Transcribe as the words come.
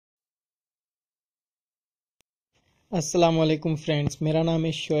अस्सलाम वालेकुम फ्रेंड्स, मेरा नाम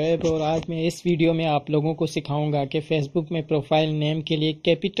है शोएब और आज मैं इस वीडियो में आप लोगों को सिखाऊंगा कि फेसबुक में प्रोफाइल नेम के लिए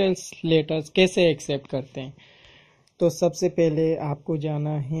कैपिटल्स लेटर्स कैसे एक्सेप्ट करते हैं। तो सबसे पहले आपको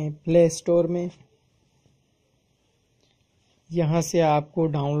जाना है प्ले स्टोर में। यहाँ से आपको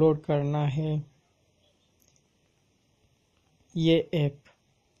डाउनलोड करना है ये ऐप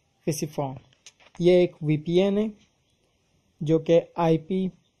फिसिफॉर्म। ये एक वीपीएन है जो कि आईपी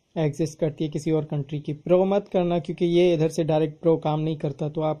एग्जिस्ट करती है किसी और कंट्री की। प्रो मत करना क्योंकि ये इधर से डायरेक्ट प्रो काम नहीं करता,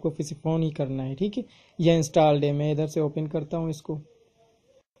 तो आपको फिसिफोन ही करना है। ठीक है, ये इंस्टॉल्ड है। मैं इधर से ओपन करता हूँ इसको।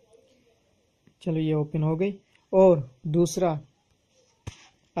 चलो ये ओपन हो गई। और दूसरा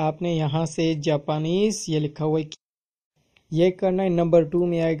आपने यहाँ से जापानीज ये लिखा हुआ है, ये करना है। नंबर 2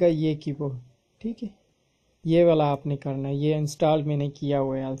 में आएगा ये कीबोर्ड। ठीक है, ये वाला आपने करना है। ये इंस्टॉल मैंने किया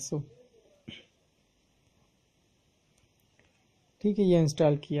हुआ है आल्सो। ठीक है, ये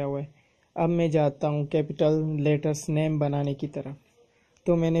इंस्टॉल किया हुआ है। अब मैं जाता हूँ कैपिटल लेटर्स नेम बनाने की तरफ।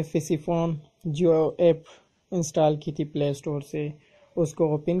 तो मैंने फिसिफोन जो ऐप इंस्टॉल की थी प्ले स्टोर से, उसको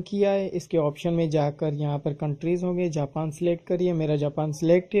ओपन किया है। इसके ऑप्शन में जाकर यहाँ पर कंट्रीज़ होंगे, जापान सिलेक्ट करिए। मेरा जापान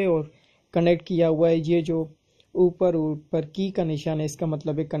सिलेक्ट है और कनेक्ट किया हुआ है। ये जो ऊपर की का निशान है, इसका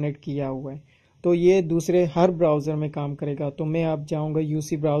मतलब है कनेक्ट किया हुआ है। तो ये दूसरे हर ब्राउज़र में काम करेगा। तो मैं अब जाऊँगा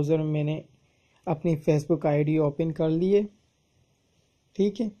यूसी ब्राउज़र में। मैंने अपनी फेसबुक आईडी ओपन कर ली है।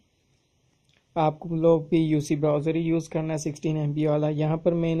 ठीक है, आप लोग भी यूसी ब्राउज़र ही यूज़ करना, 16 MB वाला। यहाँ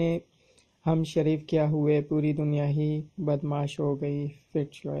पर मैंने हम शरीफ क्या हुए, पूरी दुनिया ही बदमाश हो गई, फिर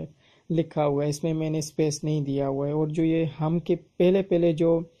जो है लिखा हुआ है। इसमें मैंने स्पेस नहीं दिया हुआ है। और जो ये हम के पहले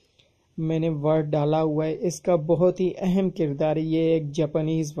जो मैंने वर्ड डाला हुआ है, इसका बहुत ही अहम किरदार है। ये एक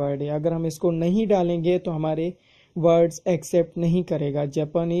जापानीज़ वर्ड है। अगर हम इसको नहीं डालेंगे तो हमारे वर्ड्स एक्सेप्ट नहीं करेगा।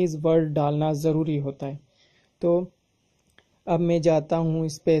 जापानीज़ वर्ड डालना ज़रूरी होता है। तो अब मैं जाता हूँ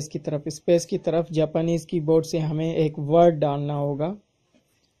स्पेस की तरफ। स्पेस की तरफ जापानीज़ कीबोर्ड से हमें एक वर्ड डालना होगा,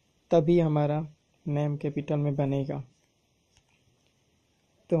 तभी हमारा नेम कैपिटल में बनेगा।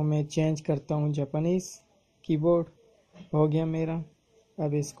 तो मैं चेंज करता हूँ जापानीज़ कीबोर्ड। हो गया मेरा।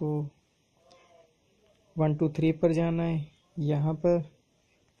 अब इसको 1 2 3 पर जाना है, यहाँ पर,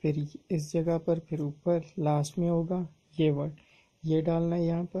 फिर इस जगह पर, फिर ऊपर लास्ट में होगा ये वर्ड, ये डालना है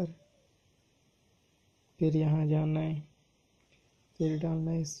यहाँ पर, फिर यहाँ जाना है, फिर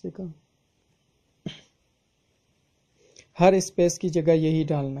डालना है इस जगह। हर स्पेस की जगह यही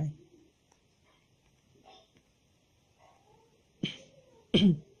डालना है।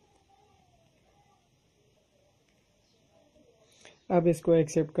 अब इसको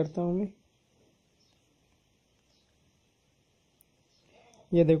एक्सेप्ट करता हूं मैं।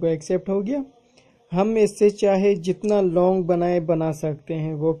 ये देखो एक्सेप्ट हो गया। हम इससे चाहे जितना लॉन्ग बना सकते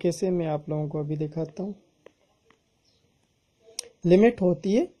हैं। वो कैसे, मैं आप लोगों को अभी दिखाता हूँ। लिमिट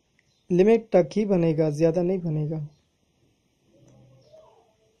होती है, लिमिट तक ही बनेगा, ज़्यादा नहीं बनेगा।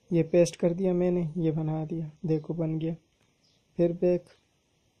 ये पेस्ट कर दिया मैंने, ये बना दिया, देखो बन गया। फिर बैक,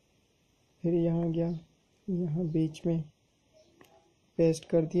 फिर यहाँ गया, यहाँ बीच में पेस्ट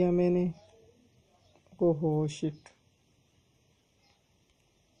कर दिया मैंने। ओहो शिट।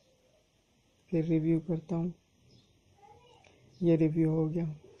 फिर रिव्यू करता हूँ, ये रिव्यू हो गया।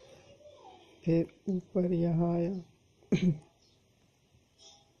 फिर ऊपर यहाँ आया।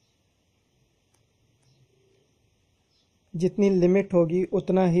 जितनी लिमिट होगी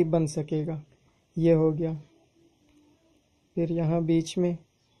उतना ही बन सकेगा। ये हो गया। फिर यहाँ बीच में,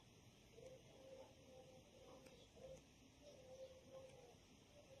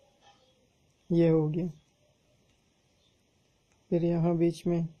 ये हो गया। फिर यहाँ बीच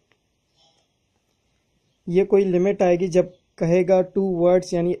में, ये कोई लिमिट आएगी जब कहेगा 2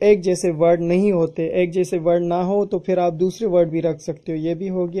 वर्ड्स, यानी एक जैसे वर्ड नहीं होते। एक जैसे वर्ड ना हो तो फिर आप दूसरे वर्ड भी रख सकते हो। ये भी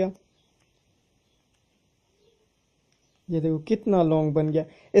हो गया। ये देखो कितना लॉन्ग बन गया।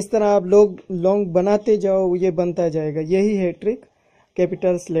 इस तरह आप लोग लॉन्ग बनाते जाओ, ये बनता जाएगा। यही है ट्रिक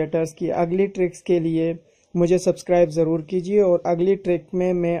कैपिटल्स लेटर्स की। अगली ट्रिक्स के लिए मुझे सब्सक्राइब ज़रूर कीजिए। और अगली ट्रिक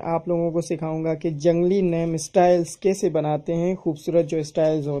में मैं आप लोगों को सिखाऊंगा कि जंगली नेम स्टाइल्स कैसे बनाते हैं। खूबसूरत जो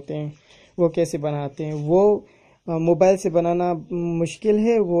स्टाइल्स होते हैं वो कैसे बनाते हैं। वो मोबाइल से बनाना मुश्किल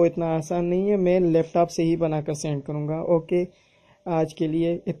है, वो इतना आसान नहीं है। मैं लैपटॉप से ही बनाकर सेंड करूंगा। ओके, आज के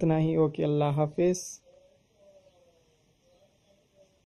लिए इतना ही। ओके, अल्लाह हाफिज़।